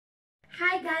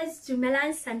guys,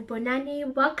 Sharlene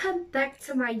Baleni. Welcome back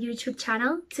to my YouTube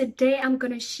channel. Today I'm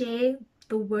gonna share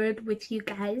the word with you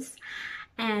guys,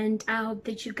 and I hope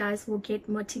that you guys will get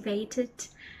motivated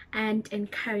and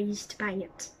encouraged by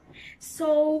it.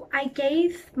 So I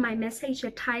gave my message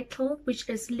a title, which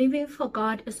is Living for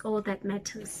God is All That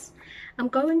Matters. I'm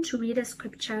going to read a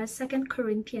scripture, 2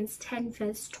 Corinthians 10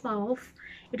 verse 12.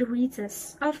 It reads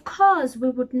as, "Of course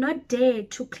we would not dare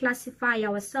to classify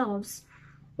ourselves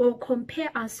or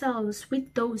compare ourselves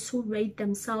with those who rate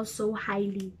themselves so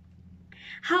highly.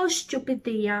 How stupid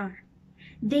they are.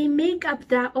 They make up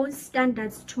their own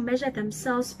standards to measure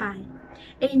themselves by,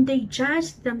 and they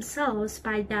judge themselves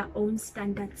by their own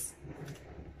standards."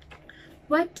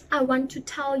 What I want to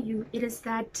tell you is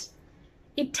that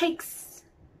it takes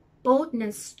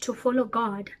boldness to follow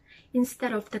God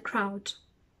instead of the crowd.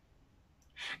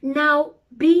 Now,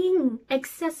 being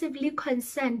excessively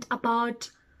concerned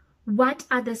about what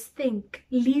others think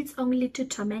leads only to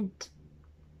torment.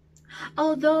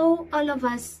 Although all of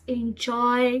us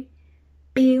enjoy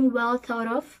being well thought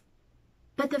of,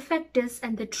 but the fact is,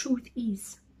 and the truth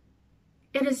is,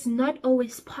 it is not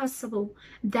always possible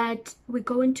that we're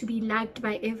going to be liked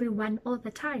by everyone all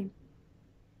the time.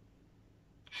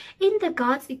 In the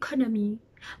God's economy,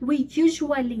 we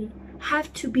usually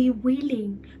have to be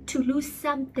willing to lose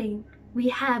something we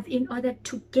have in order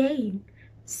to gain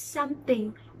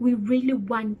something we really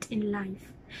want in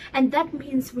life. And that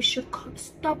means we should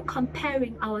stop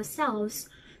comparing ourselves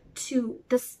to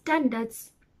the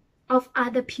standards of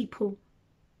other people.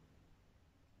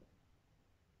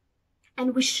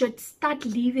 And we should start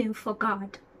living for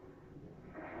God.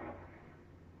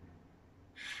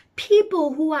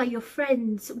 People who are your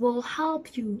friends will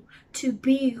help you to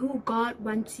be who God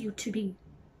wants you to be.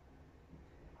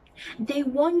 They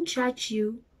won't judge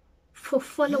you for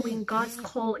following God's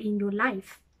call in your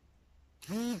life.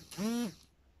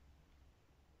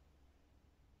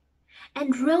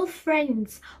 And real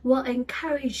friends will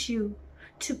encourage you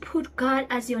to put God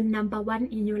as your number one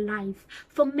in your life.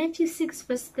 For Matthew 6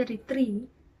 verse 33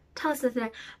 tells us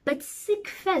that, "But seek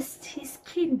first his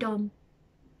kingdom,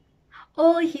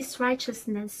 all his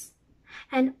righteousness,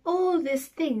 and all these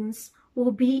things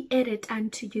will be added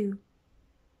unto you."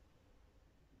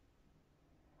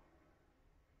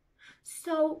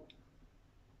 So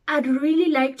I'd really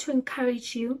like to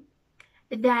encourage you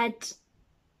that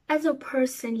as a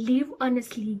person, live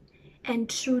honestly and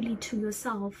truly to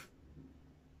yourself.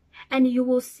 And you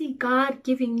will see God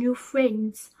giving you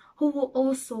friends who will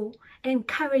also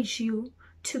encourage you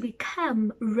to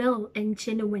become real and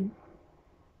genuine.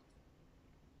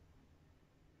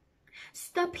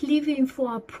 Stop living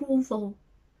for approval,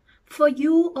 for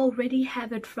you already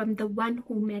have it from the one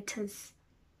who matters,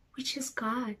 which is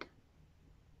God.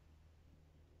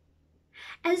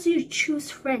 As you choose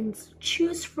friends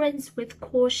with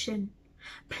caution.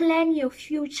 Plan your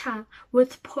future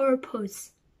with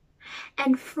purpose,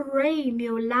 and frame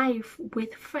your life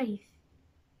with faith.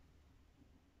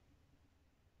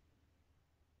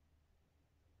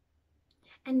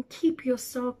 And keep your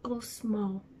circle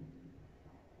small.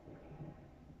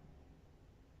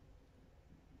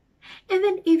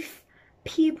 Even if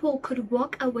people could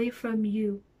walk away from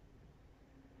you,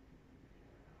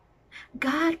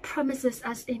 God promises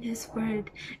us in his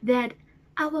word that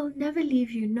 "I will never leave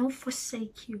you nor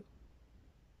forsake you.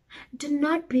 Do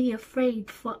not be afraid,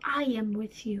 for I am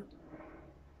with you."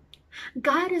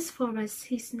 God is for us,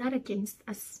 he's not against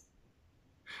us.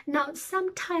 Now,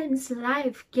 sometimes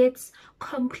life gets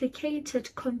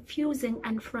complicated, confusing,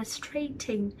 and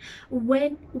frustrating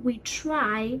when we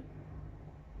try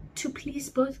to please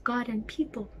both God and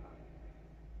people.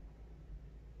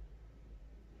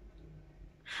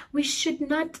 We should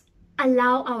not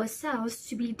allow ourselves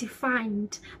to be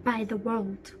defined by the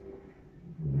world.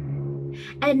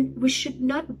 And we should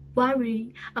not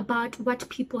worry about what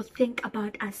people think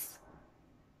about us.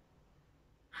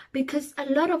 Because a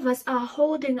lot of us are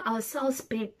holding ourselves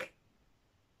back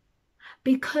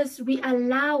because we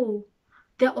allow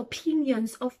the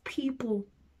opinions of people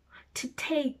to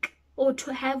take or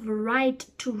to have a right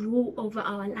to rule over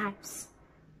our lives.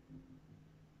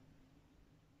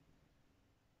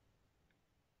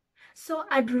 So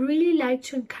I'd really like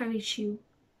to encourage you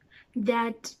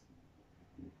that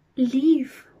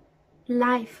live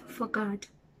life for God.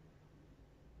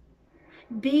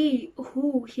 Be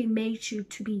who he made you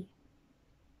to be.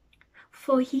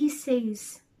 For he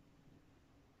says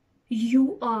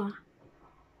you are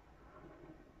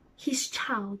his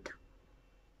child.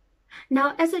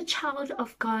 Now, as a child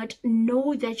of God,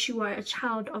 know that you are a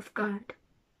child of God.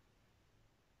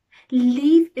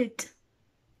 Live it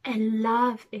and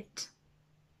love it.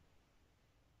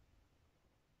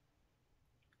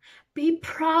 Be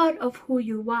proud of who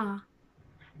you are,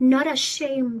 not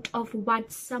ashamed of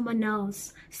what someone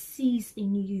else sees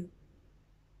in you.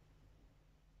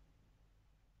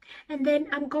 And then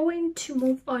I'm going to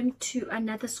move on to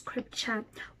another scripture,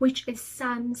 which is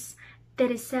Psalms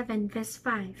 37 verse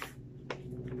 5.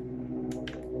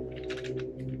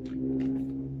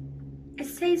 It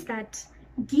says that,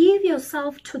 give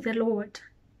yourself to the Lord,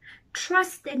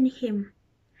 trust in him,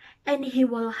 and he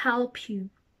will help you.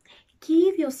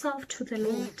 Give yourself to the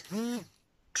Lord,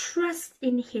 trust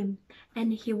in him,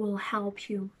 and he will help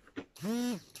you.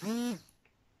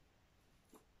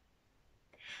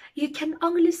 You can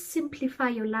only simplify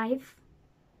your life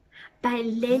by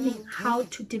learning how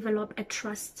to develop a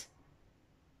trust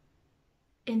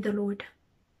in the Lord.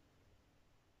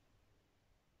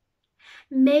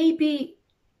 Maybe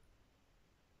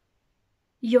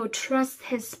your trust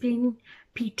has been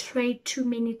betrayed too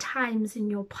many times in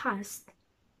your past.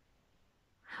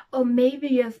 Or maybe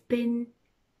you have been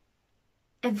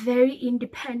a very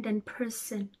independent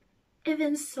person.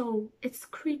 Even so, it's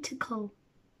critical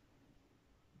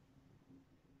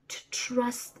to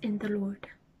trust in the Lord,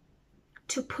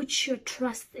 to put your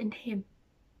trust in him.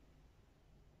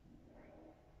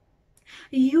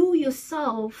 You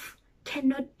yourself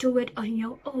cannot do it on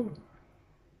your own.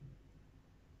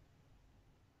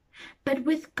 But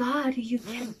with God, you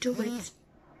can do it.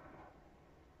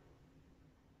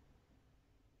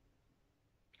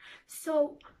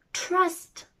 So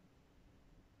trust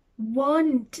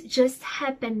won't just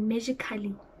happen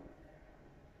magically.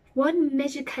 What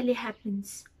magically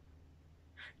happens?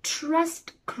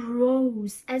 Trust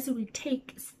grows as we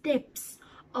take steps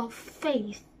of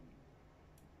faith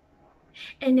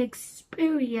and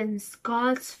experience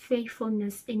God's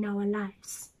faithfulness in our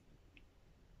lives.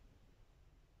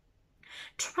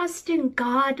 Trusting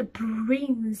God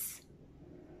brings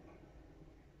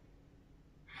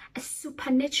a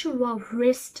supernatural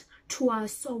rest to our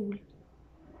soul.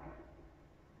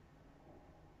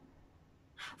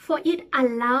 For it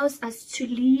allows us to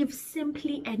live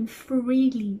simply and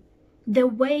freely the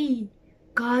way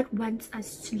God wants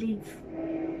us to live.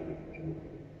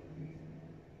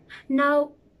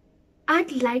 Now,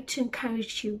 I'd like to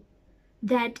encourage you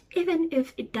that even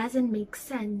if it doesn't make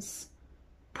sense,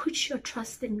 put your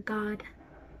trust in God.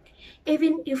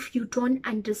 Even if you don't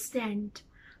understand,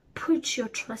 put your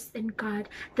trust in God.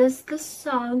 There's this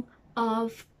song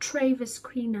of Travis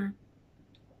Greener.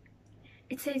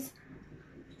 It says,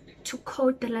 to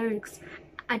quote the lyrics,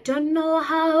 I don't know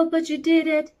how, but you did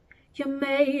it. You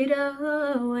made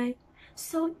a way.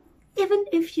 So even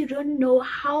if you don't know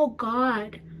how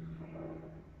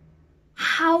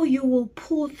you will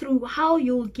pull through, how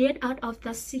you'll get out of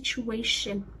that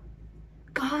situation,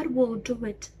 God will do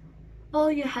it.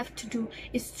 All you have to do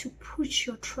is to put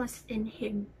your trust in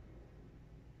him.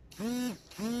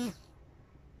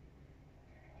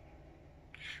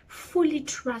 Fully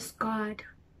trust God.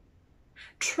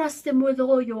 Trust him with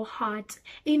all your heart.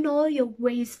 In all your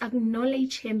ways,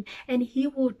 acknowledge him, and he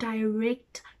will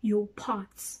direct your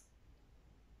paths.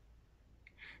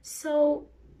 So,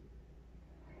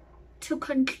 to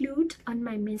conclude on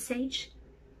my message,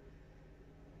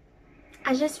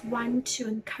 I just want to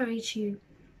encourage you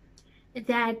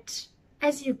that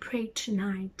as you pray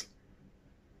tonight,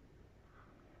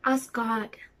 ask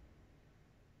God.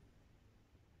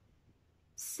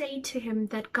 Say to him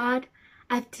that, God,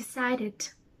 I've decided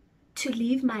to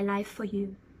live my life for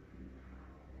you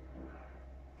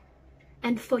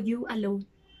and for you alone,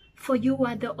 for you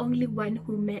are the only one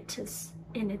who matters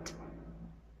in it.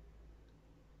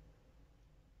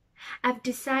 I've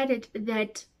decided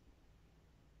that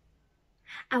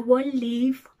I won't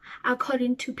live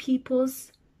according to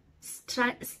people's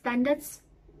standards,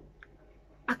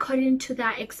 according to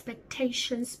their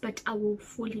expectations, but I will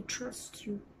fully trust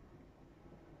you.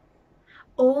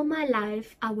 All my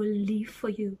life I will live for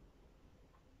you.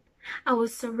 I will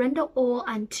surrender all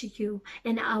unto you,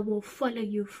 and I will follow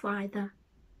you, Father.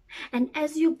 And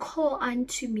as you call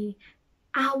unto me,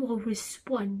 I will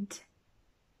respond.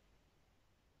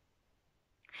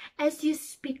 As you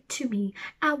speak to me,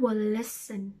 I will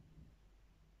listen.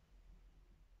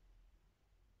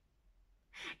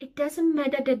 It doesn't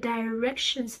matter the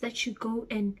directions that you go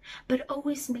in, but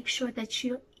always make sure that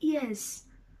your ears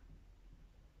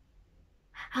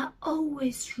are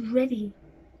always ready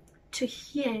to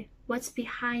hear what's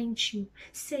behind you,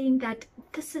 saying that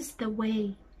this is the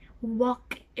way,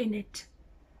 walk in it.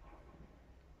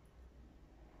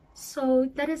 So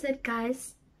that is it,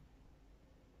 guys.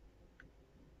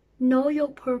 Know your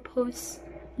purpose,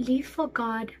 live for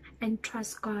God, and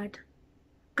trust God.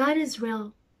 God is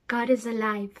real. God is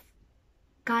alive.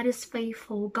 God is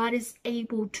faithful. God is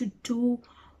able to do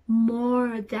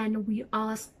more than we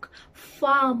ask,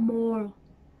 far more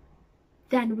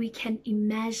than we can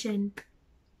imagine.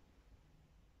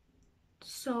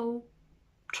 So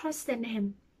trust in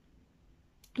Him.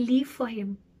 Live for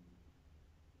Him.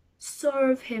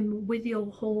 Serve Him with your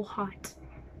whole heart.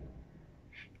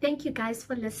 Thank you guys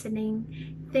for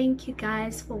listening. Thank you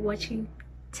guys for watching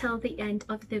till the end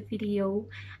of the video.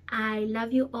 I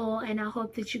love you all, and I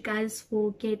hope that you guys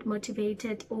will get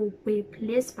motivated or be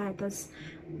blessed by this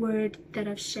word that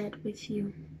I've shared with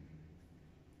you.